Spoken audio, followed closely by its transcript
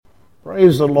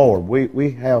Praise the Lord.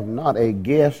 We have not a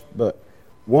guest, but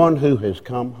one who has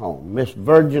come home. Miss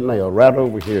Virginia, right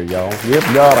over here, y'all. Give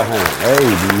God a hand.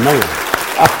 Amen.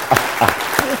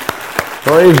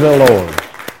 Praise the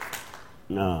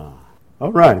Lord.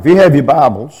 All right, if you have your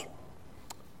Bibles,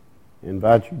 I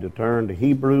invite you to turn to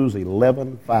Hebrews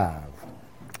 11:5.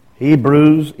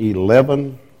 Hebrews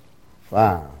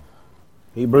 11:5.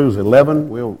 Hebrews 11,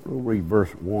 we'll read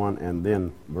verse 1 and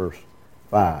then verse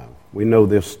 5. We know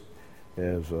this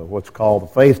as what's called the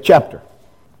faith chapter.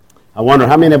 I wonder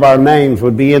how many of our names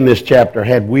would be in this chapter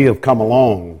had we have come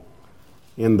along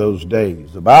in those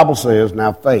days. The Bible says,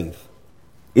 now faith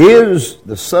is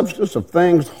the substance of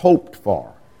things hoped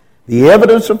for, the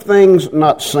evidence of things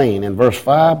not seen. In verse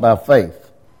 5, by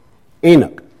faith,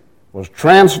 Enoch was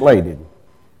translated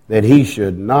that he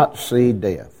should not see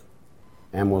death,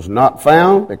 and was not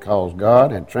found because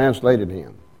God had translated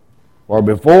him. For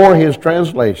before his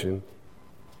translation,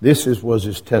 this was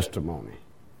his testimony,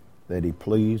 that he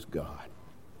pleased God.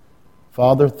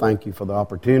 Father, thank you for the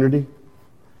opportunity.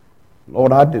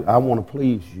 Lord, I want to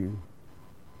please you.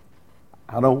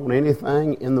 I don't want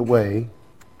anything in the way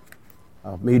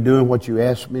of me doing what you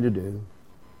asked me to do,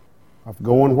 of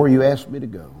going where you asked me to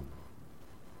go,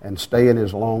 and staying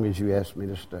as long as you asked me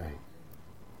to stay.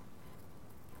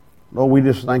 Lord, we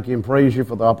just thank you and praise you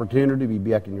for the opportunity to be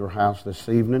back in your house this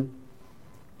evening.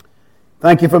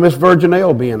 Thank you for Miss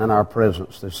Virginia being in our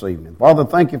presence this evening. Father,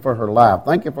 thank you for her life.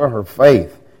 Thank you for her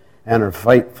faith and her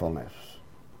faithfulness.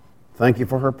 Thank you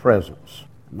for her presence.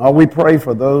 Lord, we pray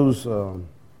for those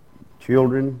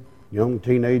children, young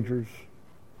teenagers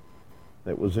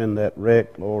that was in that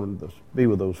wreck. Lord, be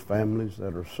with those families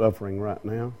that are suffering right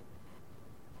now.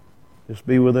 Just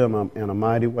be with them in a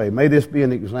mighty way. May this be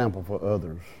an example for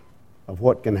others of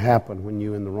what can happen when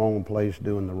you're in the wrong place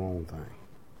doing the wrong thing.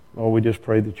 Lord, we just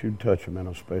pray that you'd touch them in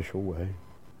a special way.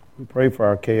 We pray for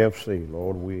our KFC,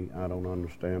 Lord. I don't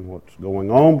understand what's going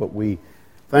on, but we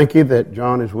thank you that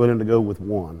John is willing to go with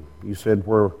one. You said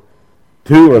where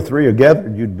 2 or 3 are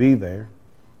gathered, you'd be there.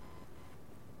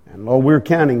 And Lord, we're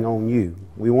counting on you.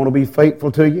 We want to be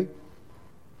faithful to you.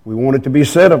 We want it to be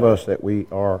said of us that we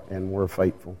are and we're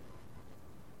faithful.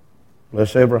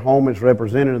 Bless every home that's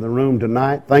represented in the room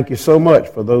tonight. Thank you so much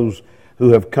for those who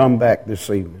have come back this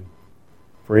evening.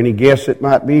 For any guests that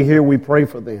might be here, we pray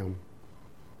for them.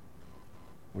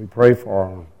 We pray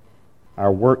for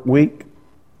our work week.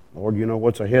 Lord, you know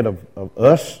what's ahead of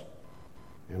us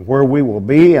and where we will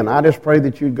be, and I just pray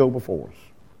that you'd go before us.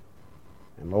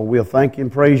 And Lord, we'll thank you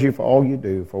and praise you for all you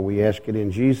do, for we ask it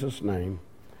in Jesus' name.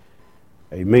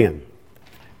 Amen.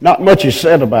 Not much is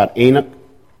said about Enoch,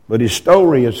 but his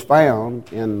story is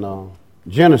found in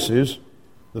Genesis,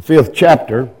 the 5th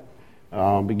chapter,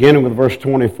 beginning with verse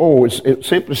 24. It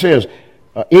simply says,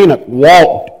 Enoch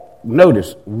walked,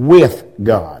 notice, with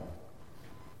God.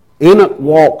 Enoch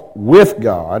walked with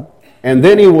God, and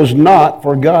then he was not,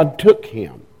 for God took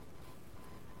him.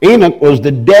 Enoch was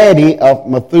the daddy of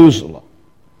Methuselah.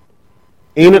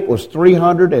 Enoch was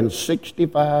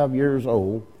 365 years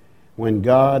old when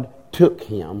God took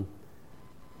him.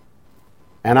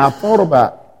 And I thought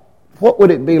about what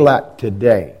would it be like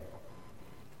today?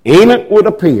 Enoch would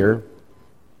appear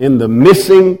in the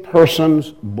missing persons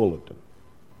bulletin.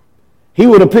 He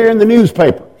would appear in the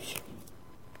newspapers.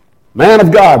 Man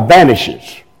of God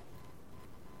vanishes.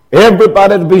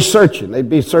 Everybody would be searching. They'd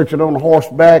be searching on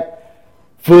horseback,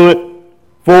 foot,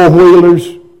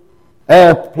 four-wheelers,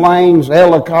 airplanes,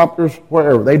 helicopters,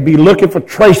 wherever. They'd be looking for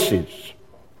traces.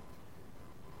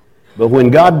 But when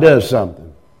God does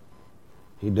something,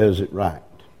 he does it right.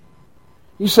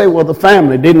 You say, well, the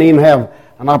family didn't even have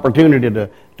an opportunity to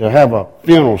have a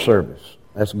funeral service.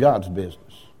 That's God's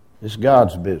business. It's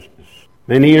God's business.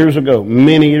 Many years ago,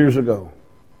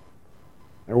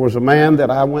 there was a man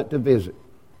that I went to visit,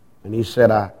 and he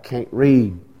said, I can't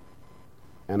read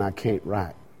and I can't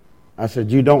write. I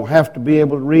said, you don't have to be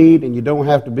able to read and you don't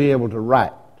have to be able to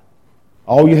write.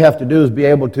 All you have to do is be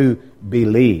able to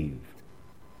believe.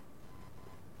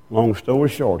 Long story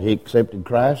short, he accepted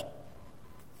Christ.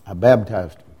 I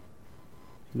baptized him.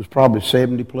 He was probably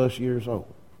 70 plus years old.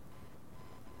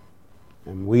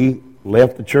 And we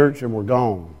left the church and were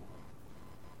gone.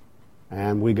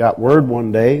 And we got word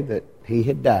one day that he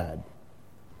had died.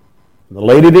 The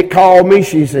lady that called me,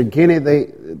 she said, Kenny,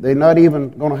 they're not even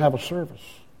going to have a service.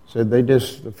 Said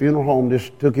the funeral home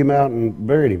just took him out and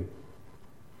buried him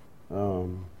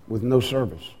with no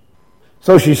service.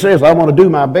 So she says, I want to do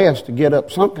my best to get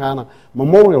up some kind of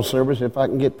memorial service if I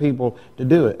can get people to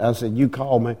do it. I said, you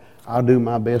call me. I'll do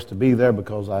my best to be there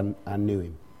because I knew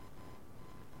him.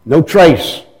 No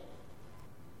trace.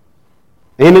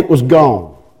 Enoch was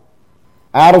gone.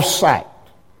 out of sight,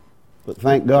 but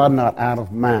thank God not out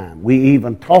of mind. We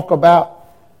even talk about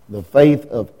the faith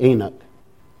of Enoch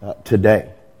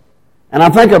today. And I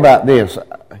think about this.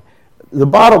 The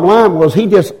bottom line was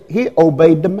he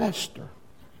obeyed the master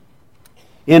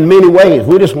in many ways.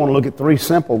 We just want to look at three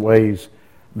simple ways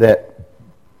that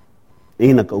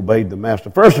Enoch obeyed the master.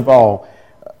 First of all,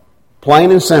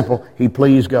 plain and simple, he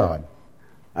pleased God.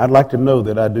 I'd like to know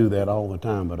that I do that all the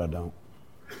time, but I don't.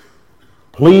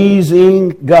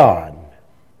 Pleasing God.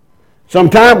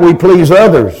 Sometimes we please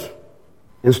others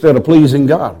instead of pleasing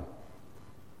God.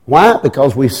 Why?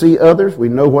 Because we see others, we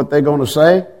know what they're going to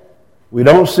say. We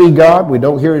don't see God, we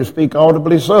don't hear Him speak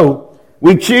audibly, so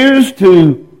we choose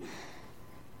to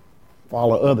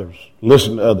follow others,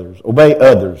 listen to others, obey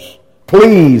others,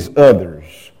 please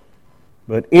others.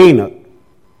 But Enoch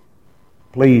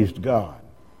pleased God.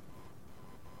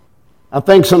 I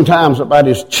think sometimes about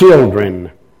his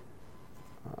children.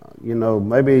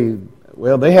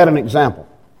 They had an example,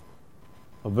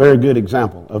 a very good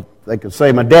example. They could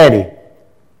say, my daddy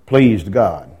pleased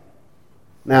God.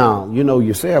 Now,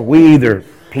 yourself, we either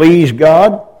please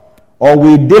God or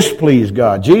we displease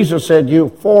God. Jesus said, you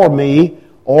for me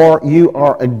or you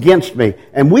are against me.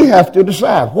 And we have to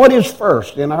decide what is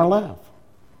first in our life.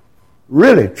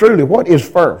 Really, truly, what is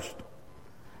first?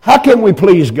 How can we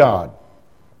please God?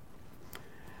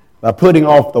 By putting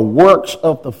off the works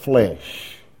of the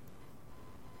flesh.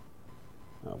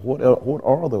 Now, what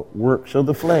are the works of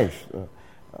the flesh?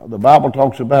 The Bible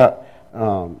talks about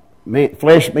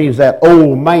flesh means that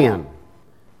old man.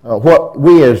 What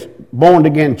we as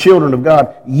born-again children of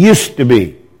God used to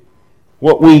be.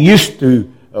 What we used to,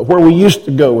 where we used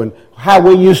to go and how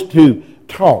we used to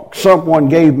talk. Someone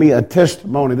gave me a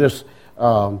testimony this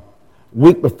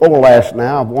week before last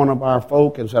now of one of our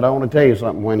folk and said, I want to tell you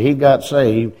something. When he got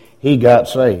saved,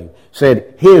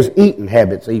 said his eating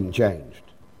habits even changed.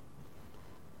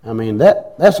 I mean,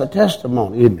 that's a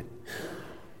testimony, isn't it?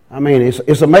 I mean,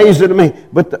 it's amazing to me.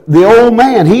 But the old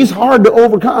man, he's hard to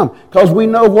overcome because we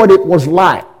know what it was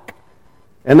like.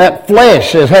 And that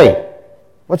flesh says, hey,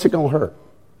 what's it going to hurt?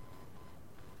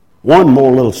 One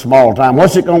more little small time,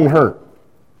 what's it going to hurt?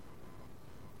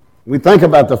 We think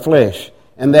about the flesh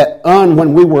and that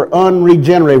when we were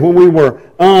unregenerated, when we were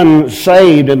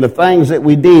unsaved and the things that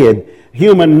we did,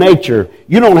 human nature,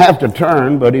 you don't have to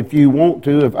turn, but if you want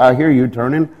to, if I hear you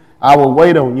turning, I will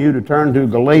wait on you to turn to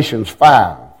Galatians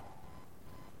 5.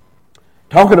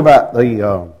 Talking about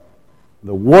the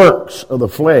works of the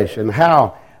flesh and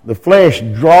how the flesh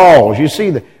draws. You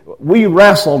see, we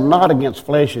wrestle not against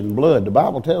flesh and blood. The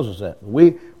Bible tells us that.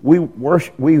 We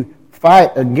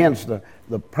fight against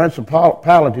the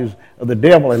principalities of the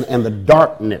devil and the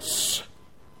darkness.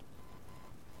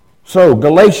 So,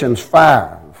 Galatians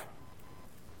 5,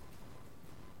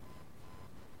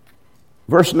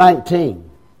 verse 19.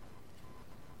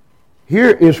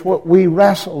 Here is what we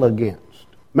wrestle against.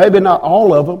 Maybe not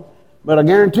all of them, but I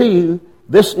guarantee you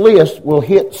this list will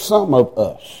hit some of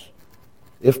us,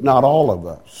 if not all of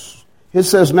us. It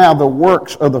says, now the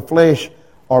works of the flesh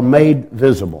are made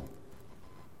visible.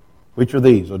 Which are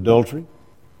these? Adultery.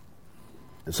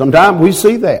 And sometimes we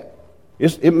see that.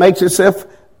 It makes itself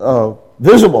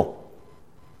visible.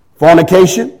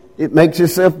 Fornication, it makes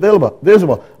itself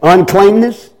visible.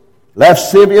 Uncleanness,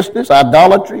 lasciviousness,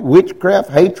 idolatry, witchcraft,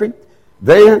 hatred,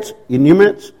 variance,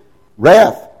 innumerance,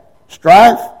 wrath,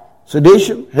 strife,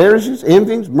 sedition, heresies,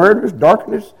 envyings, murders,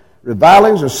 darkness,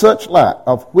 revilings, and such like,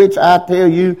 of which I tell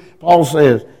you, Paul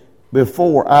says,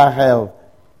 before I have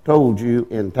told you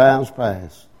in times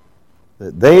past,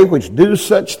 that they which do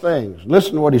such things,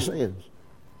 listen to what he says,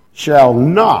 shall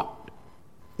not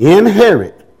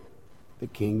inherit the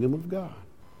kingdom of God.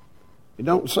 It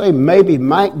don't say maybe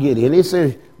might get in. It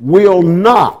says will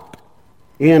not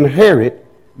inherit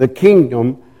the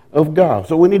kingdom of God.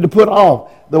 So we need to put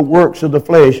off the works of the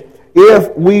flesh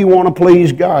if we want to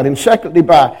please God. And secondly,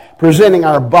 by presenting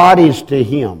our bodies to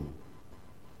Him.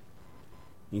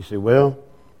 You say, well,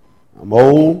 I'm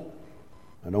old.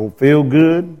 I don't feel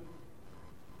good.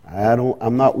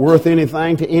 I'm not worth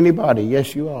anything to anybody.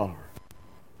 Yes, you are.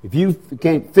 If you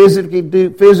can't physically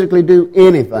do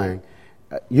anything,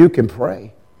 you can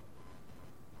pray.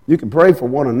 You can pray for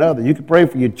one another. You can pray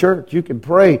for your church. You can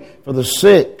pray for the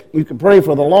sick. You can pray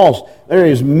for the lost. There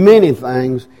is many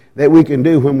things that we can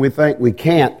do when we think we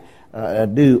can't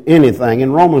do anything.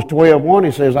 In Romans 12:1,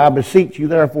 it says, I beseech you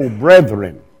therefore,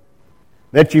 brethren,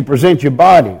 that you present your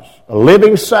bodies a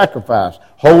living sacrifice,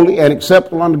 holy and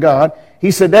acceptable unto God. He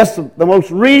said that's the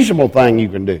most reasonable thing you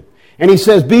can do. And he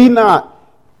says, be not,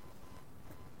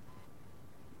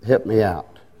 help me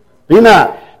out, be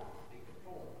not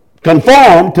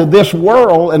conformed to this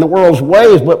world and the world's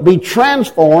ways, but be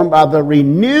transformed by the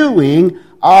renewing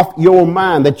of your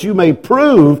mind, that you may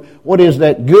prove what is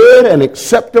that good and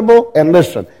acceptable and,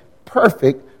 listen,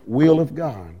 perfect will of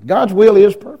God. God's will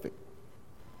is perfect.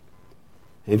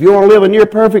 If you want to live a near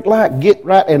perfect life, get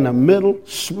right in the middle,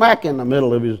 smack in the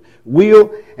middle of His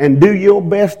will, and do your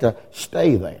best to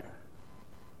stay there.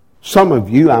 Some of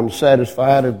you, I'm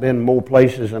satisfied, have been more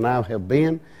places than I have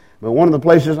been. But one of the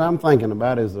places I'm thinking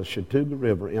about is the Chattooga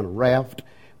River in a raft.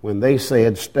 When they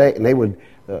said stay, and they would,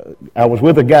 I was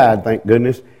with a guide, thank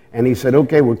goodness, and he said,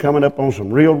 okay, we're coming up on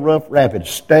some real rough rapids.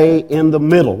 Stay in the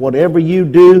middle. Whatever you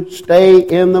do, stay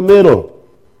in the middle.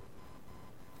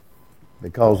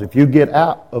 Because if you get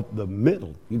out of the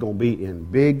middle, you're going to be in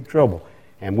big trouble.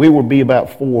 And we would be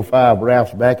about 4 or 5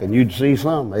 rafts back, and you'd see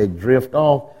some. They'd drift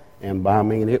off. And I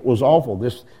mean, it was awful.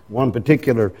 This one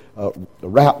particular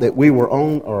route that we were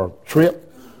on, or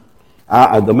trip,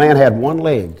 the man had one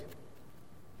leg.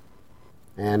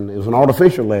 And it was an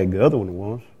artificial leg, the other one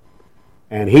was.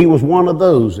 And he was one of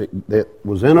those that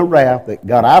was in a raft that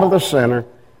got out of the center,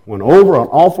 went over an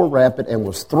awful rapid, and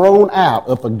was thrown out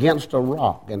up against a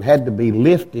rock and had to be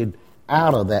lifted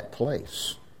out of that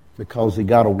place because he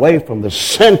got away from the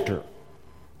center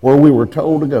where we were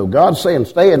told to go. God's saying,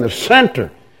 stay in the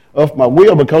center of my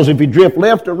will, because if you drift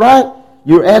left or right,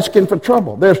 you're asking for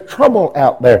trouble. There's trouble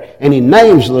out there, and He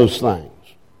names those things.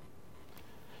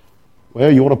 Well,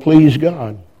 you want to please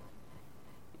God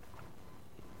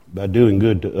by doing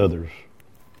good to others.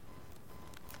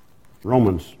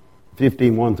 Romans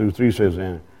 15:1 through 3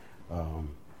 says,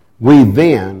 we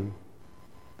then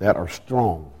that are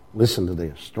strong, listen to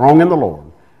this, strong in the Lord,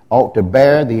 ought to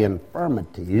bear the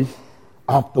infirmities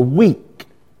of the weak.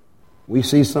 We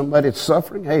see somebody that's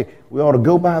suffering, hey, we ought to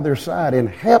go by their side and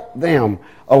help them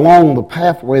along the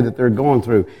pathway that they're going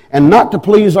through. And not to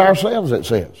please ourselves, it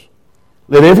says.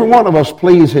 Let every one of us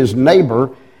please his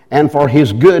neighbor, and for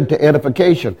his good to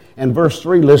edification. And verse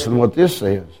 3, listen to what this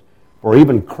says. For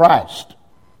even Christ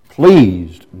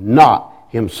pleased not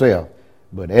himself,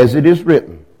 but as it is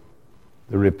written,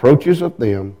 the reproaches of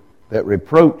them that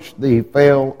reproached thee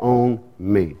fell on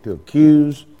me, to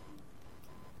accuse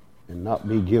and not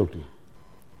be guilty.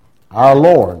 Our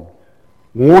Lord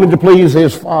wanted to please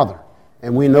his Father,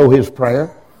 and we know his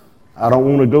prayer. I don't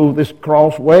want to go this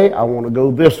cross way, I want to go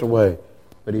this way.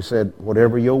 But he said,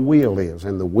 whatever your will is.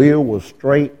 And the will was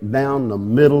straight down the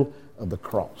middle of the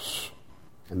cross.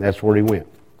 And that's where he went.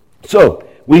 So,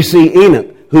 we see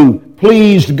Enoch, who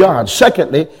pleased God.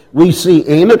 Secondly, we see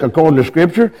Enoch, according to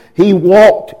Scripture, he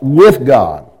walked with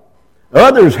God.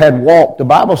 Others had walked, the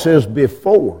Bible says,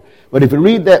 before. But if you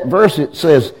read that verse, it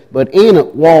says, but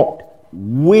Enoch walked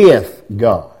with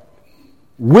God.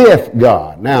 With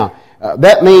God. Now,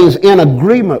 that means in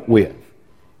agreement with.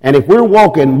 And if we're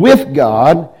walking with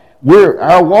God,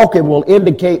 our walking will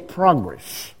indicate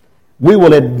progress. We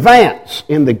will advance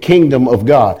in the kingdom of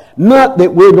God. Not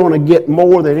that we're going to get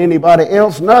more than anybody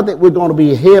else, not that we're going to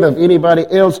be ahead of anybody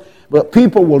else, but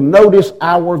people will notice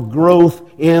our growth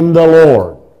in the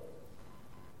Lord.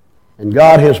 And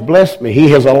God has blessed me. He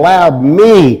has allowed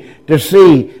me to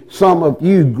see some of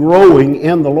you growing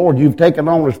in the Lord. You've taken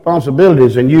on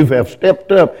responsibilities and you have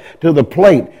stepped up to the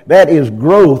plate. That is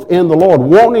growth in the Lord,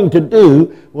 wanting to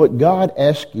do what God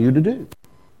asks you to do.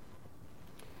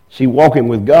 See, walking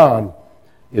with God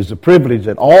is a privilege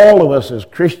that all of us as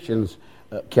Christians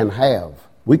can have.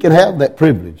 We can have that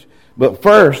privilege. But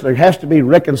first, there has to be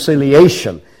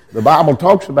reconciliation. The Bible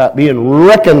talks about being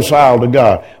reconciled to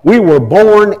God. We were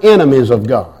born enemies of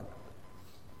God.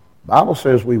 The Bible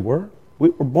says we were. We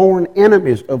were born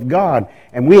enemies of God.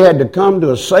 And we had to come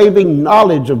to a saving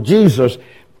knowledge of Jesus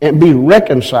and be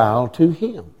reconciled to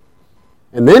Him.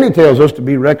 And then He tells us to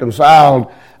be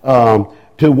reconciled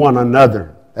to one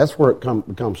another. That's where it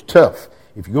becomes tough.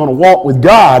 If you're going to walk with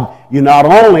God, you're not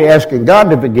only asking God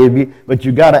to forgive you, but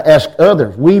you've got to ask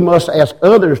others. We must ask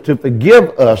others to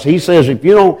forgive us. He says, if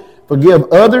you don't forgive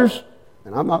others,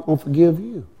 then I'm not going to forgive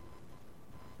you.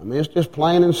 I mean, it's just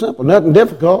plain and simple. Nothing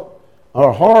difficult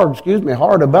or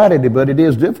hard about it, but it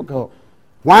is difficult.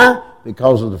 Why?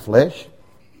 Because of the flesh.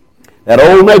 That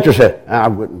old nature said, I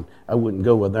wouldn't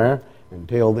go there and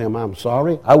tell them I'm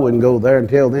sorry. I wouldn't go there and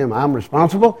tell them I'm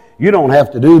responsible. You don't have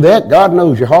to do that. God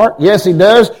knows your heart. Yes, He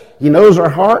does. He knows our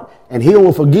heart, and He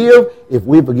will forgive if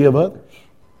we forgive others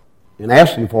and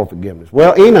ask Him for forgiveness.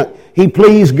 Well, Enoch, he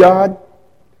pleased God.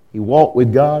 He walked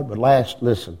with God. But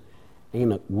listen,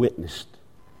 Enoch witnessed.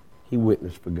 He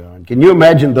witnessed for God. Can you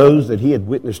imagine those that he had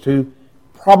witnessed to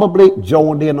probably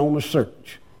joined in on the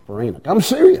search for Enoch? I'm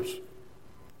serious.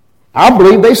 I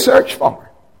believe they searched for him.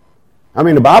 I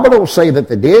mean, the Bible don't say that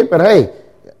they did, but hey,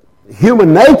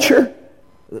 human nature,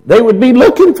 they would be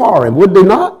looking for him, would they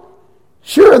not?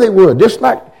 Sure they would. Just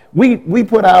like we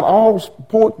put out all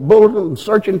point bulletins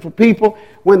searching for people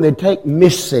when they take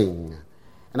missing.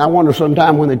 And I wonder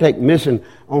sometime when they take missing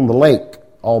on the lake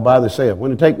all by themselves,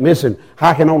 when they take missing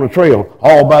hiking on a trail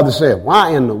all by themselves.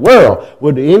 Why in the world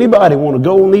would anybody want to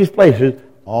go in these places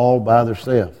all by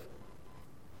themselves?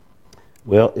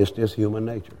 Well, it's just human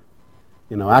nature.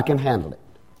 You know, I can handle it.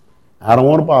 I don't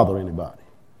want to bother anybody.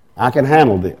 I can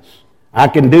handle this. I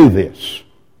can do this.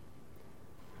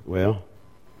 Well,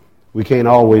 we can't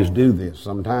always do this.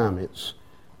 Sometimes it's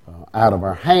out of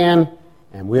our hand,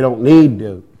 and we don't need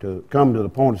to come to the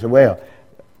point and say, well,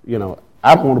 you know,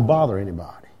 I don't want to bother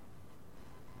anybody.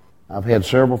 I've had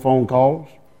several phone calls.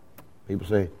 People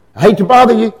say, I hate to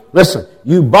bother you. Listen,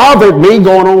 you bothered me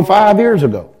going on 5 years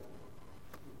ago.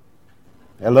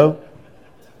 Hello?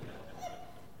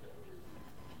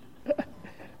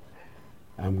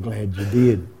 I'm glad you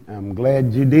did. I'm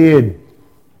glad you did.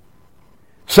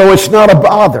 So it's not a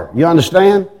bother. You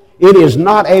understand? It is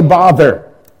not a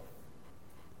bother.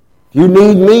 If you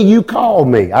need me, you call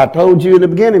me. I told you in the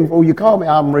beginning before you called me,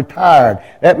 I'm retired.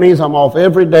 That means I'm off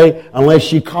every day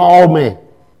unless you call me.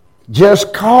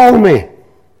 Just call me.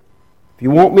 If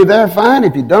you want me there, fine.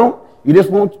 If you don't, you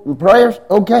just want prayers,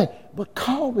 okay. But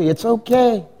call me. It's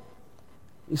okay.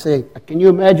 You say, can you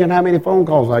imagine how many phone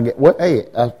calls I get? Well, hey,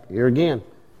 here again.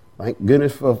 Thank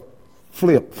goodness for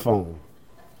flip phone.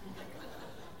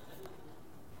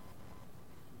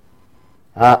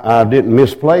 I didn't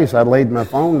misplace. I laid my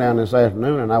phone down this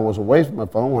afternoon, and I was away from my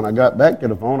phone. When I got back to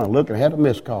the phone, I looked and had a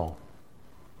missed call.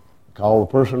 Called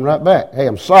the person right back. Hey,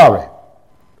 I'm sorry.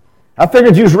 I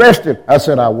figured you was resting. I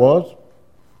said I was.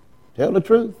 Tell the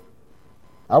truth.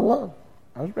 I was.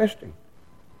 I was resting.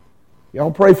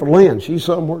 Y'all pray for Lynn. She's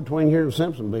somewhere between here and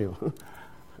Simpsonville.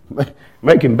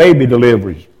 Making baby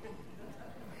deliveries.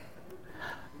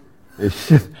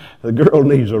 The girl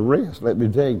needs a rest, let me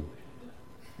tell you.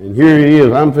 And here it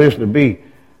is. I'm fixing to be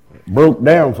broke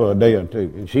down for a day or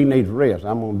two, and she needs rest.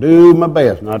 I'm going to do my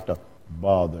best not to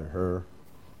bother her.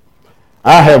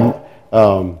 I have,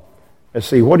 let's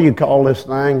see, what do you call this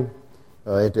thing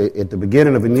at the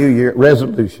beginning of a new year?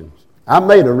 Resolutions. I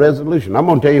made a resolution. I'm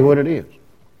going to tell you what it is.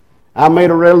 I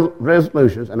made a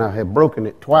resolution, and I have broken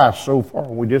it twice so far.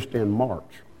 We're just in March.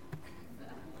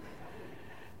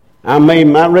 I made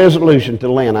my resolution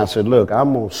to Lynn. I said, look,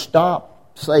 I'm going to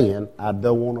stop saying I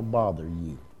don't want to bother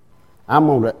you. I'm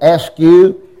going to ask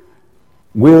you,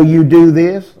 will you do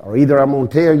this? Or either I'm going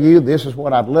to tell you this is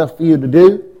what I'd love for you to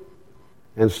do.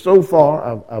 And so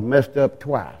far, I've messed up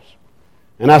twice.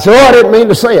 And I said, I didn't mean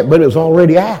to say it, but it was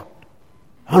already out.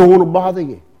 I don't want to bother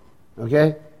you.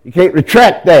 Okay? You can't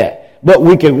retract that. But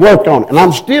we can work on it. And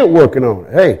I'm still working on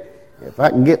it. Hey, if I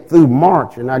can get through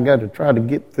March, and I got to try to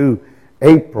get through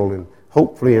April, and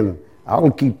hopefully, and I'll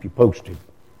keep you posted.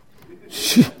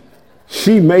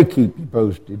 She may keep you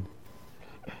posted.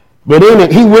 But in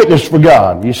it, he witnessed for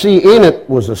God. You see, in it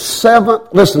was a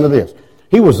seventh, listen to this.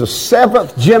 He was the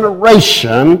seventh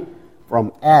generation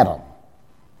from Adam.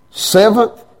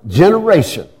 Seventh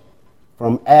generation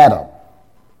from Adam.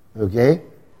 Okay?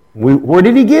 Where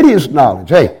did he get his knowledge?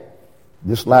 Hey,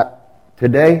 just like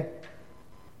today,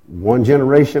 one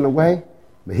generation away,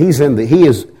 but he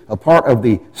is a part of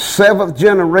the seventh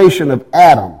generation of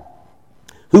Adam,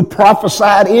 who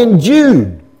prophesied in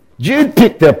Jude. Jude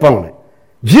picked up on it.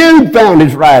 Jude found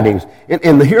his writings.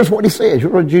 And here's what he says.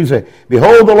 Here's what Jude said.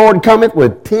 Behold, the Lord cometh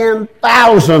with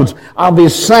 10,000s of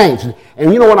his saints.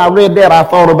 And you know, when I read that, I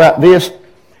thought about this.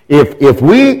 If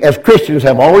we as Christians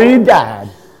have already died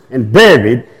and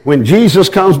buried, when Jesus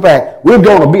comes back, we're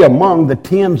going to be among the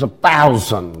tens of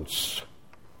thousands.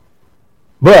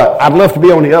 But I'd love to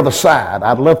be on the other side.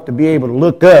 I'd love to be able to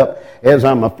look up as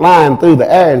I'm flying through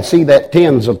the air and see that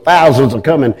tens of thousands are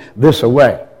coming this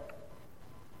way.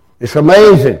 It's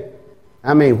amazing.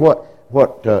 I mean,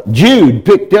 what Jude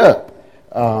picked up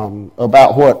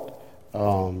about what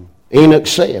Enoch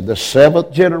said, the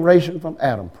seventh generation from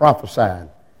Adam prophesied.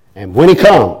 And when he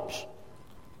comes,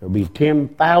 there'll be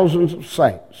 10,000s of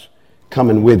saints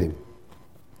coming with him.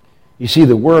 You see,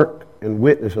 the work and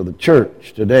witness of the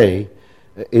church today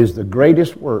is the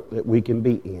greatest work that we can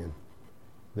be in.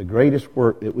 The greatest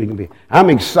work that we can be. I'm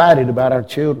excited about our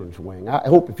children's wing. I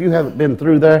hope if you haven't been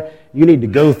through there, you need to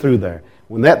go through there.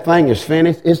 When that thing is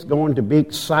finished, it's going to be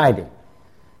exciting.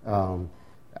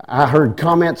 I heard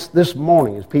comments this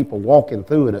morning as people walking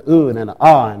through it, a ooh and an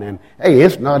ah, and hey,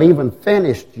 it's not even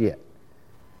finished yet.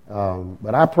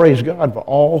 But I praise God for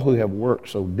all who have worked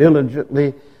so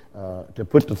diligently to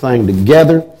put the thing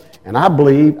together. And I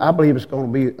believe it's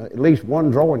going to be at least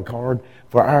one drawing card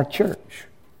for our church.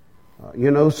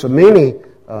 So many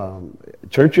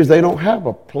churches, they don't have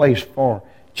a place for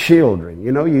children.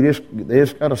 They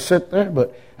just got to sit there.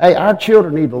 But, hey, our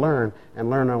children need to learn and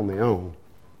learn on their own.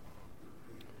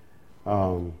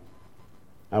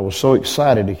 I was so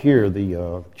excited to hear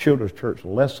the children's church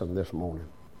lesson this morning.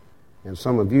 And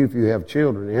some of you, if you have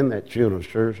children in that children's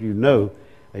church, you know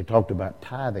they talked about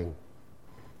tithing.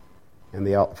 And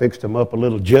they fixed them up a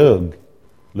little jug,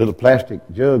 little plastic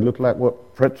jug, looked like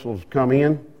what pretzels come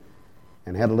in,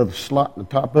 and had a little slot in the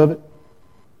top of it.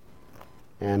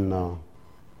 And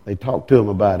they talked to them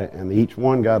about it, and each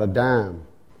one got a dime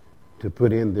to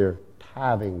put in their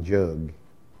tithing jug.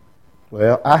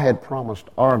 Well, I had promised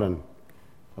Arden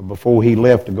before he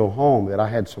left to go home that I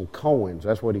had some coins.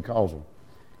 That's what he calls them.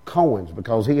 Coins,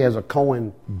 because he has a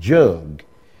coin jug.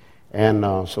 And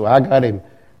so I got him,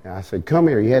 and I said, come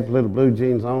here. He had little blue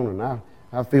jeans on, and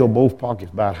I filled both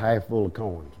pockets about half full of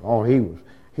coins. Oh,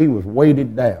 he was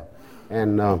weighted down.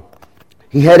 And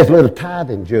he had his little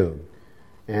tithing jug.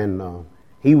 And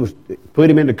he put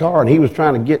him in the car, and he was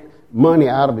trying to get money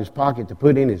out of his pocket to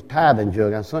put in his tithing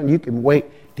jug. I said, son, you can wait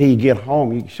till you get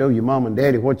home. You can show your mom and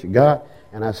daddy what you got.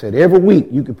 And I said, every week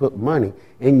you can put money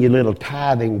in your little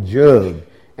tithing jug.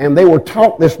 And they were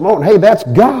taught this morning, hey, that's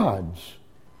God's.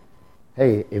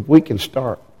 Hey, if we can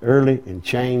start early and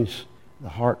change the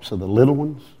hearts of the little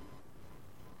ones,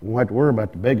 we won't have to worry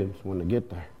about the big ones when they get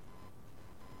there.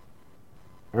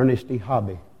 Ernest E.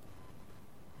 Hobby,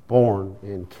 born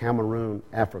in Cameroon,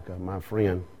 Africa, my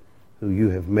friend who you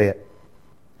have met.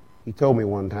 He told me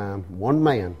one time, one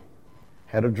man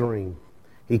had a dream.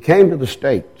 He came to the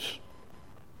States,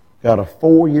 got a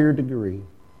 4-year degree,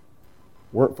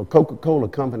 worked for Coca-Cola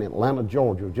Company in Atlanta,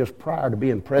 Georgia, just prior to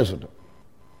being president.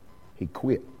 He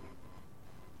quit.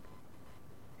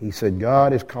 He said,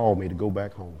 God has called me to go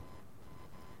back home.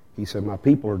 He said, my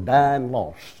people are dying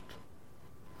lost.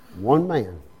 One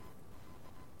man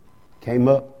came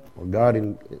up, or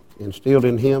God instilled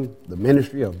in him the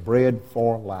ministry of Bread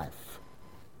for Life.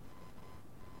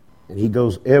 And he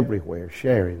goes everywhere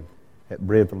sharing that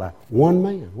Bread for Life. One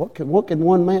man. What can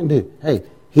one man do? Hey,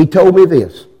 he told me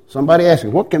this. Somebody asked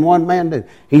him, what can one man do?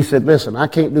 He said, listen, I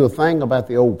can't do a thing about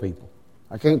the old people.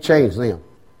 I can't change them.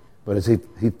 But as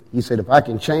he said, if I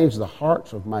can change the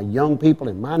hearts of my young people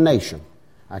in my nation,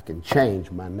 I can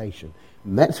change my nation.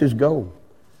 And that's his goal.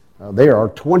 They are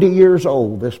 20 years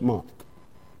old this month.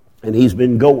 And he's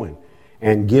been going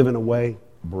and giving away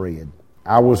bread.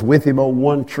 I was with him on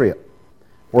one trip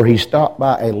where he stopped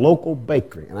by a local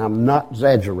bakery, and I'm not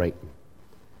exaggerating.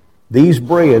 These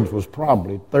breads was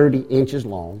probably 30 inches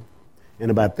long and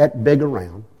about that big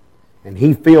around, and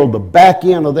he filled the back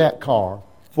end of that car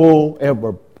full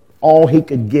of all he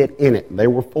could get in it. And there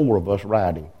were 4 of us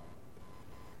riding.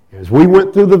 As we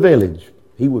went through the village,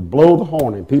 he would blow the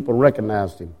horn and people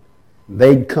recognized him.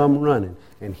 They'd come running,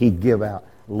 and he'd give out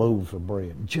loaves of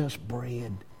bread. Just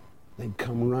bread. They'd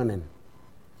come running.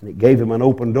 And it gave him an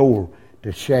open door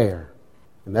to share.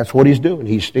 And that's what he's doing.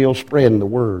 He's still spreading the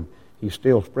word. He's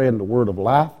still spreading the word of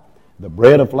life, the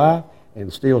bread of life,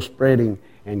 and still spreading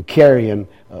and carrying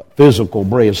physical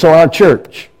bread. So our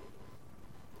church,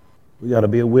 we got to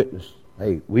be a witness.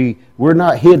 Hey, we're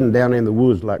not hidden down in the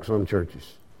woods like some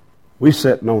churches. We're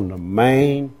sitting on the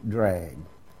main drag.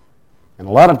 And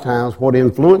a lot of times what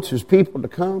influences people to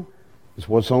come is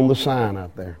what's on the sign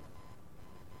out there.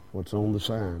 What's on the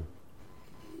sign.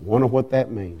 Wonder what that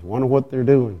means. Wonder what they're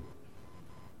doing.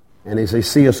 And as they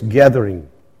see us gathering,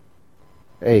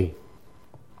 hey,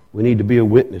 we need to be a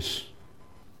witness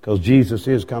because Jesus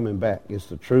is coming back. It's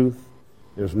the truth.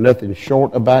 There's nothing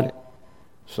short about it.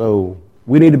 So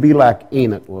we need to be like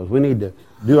Enoch was. We need to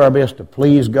do our best to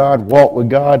please God, walk with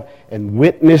God, and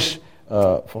witness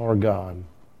for God.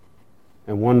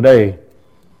 And one day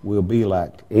we'll be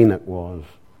like Enoch was.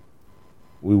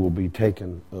 We will be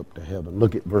taken up to heaven.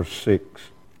 Look at verse 6.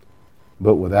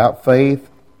 But without faith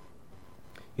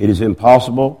it is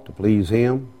impossible to please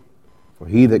him. For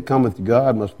he that cometh to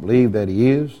God must believe that he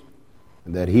is,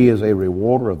 and that he is a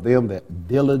rewarder of them that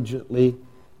diligently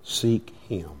seek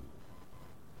him.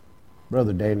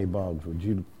 Brother Danny Boggs, would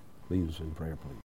you lead us in prayer, please?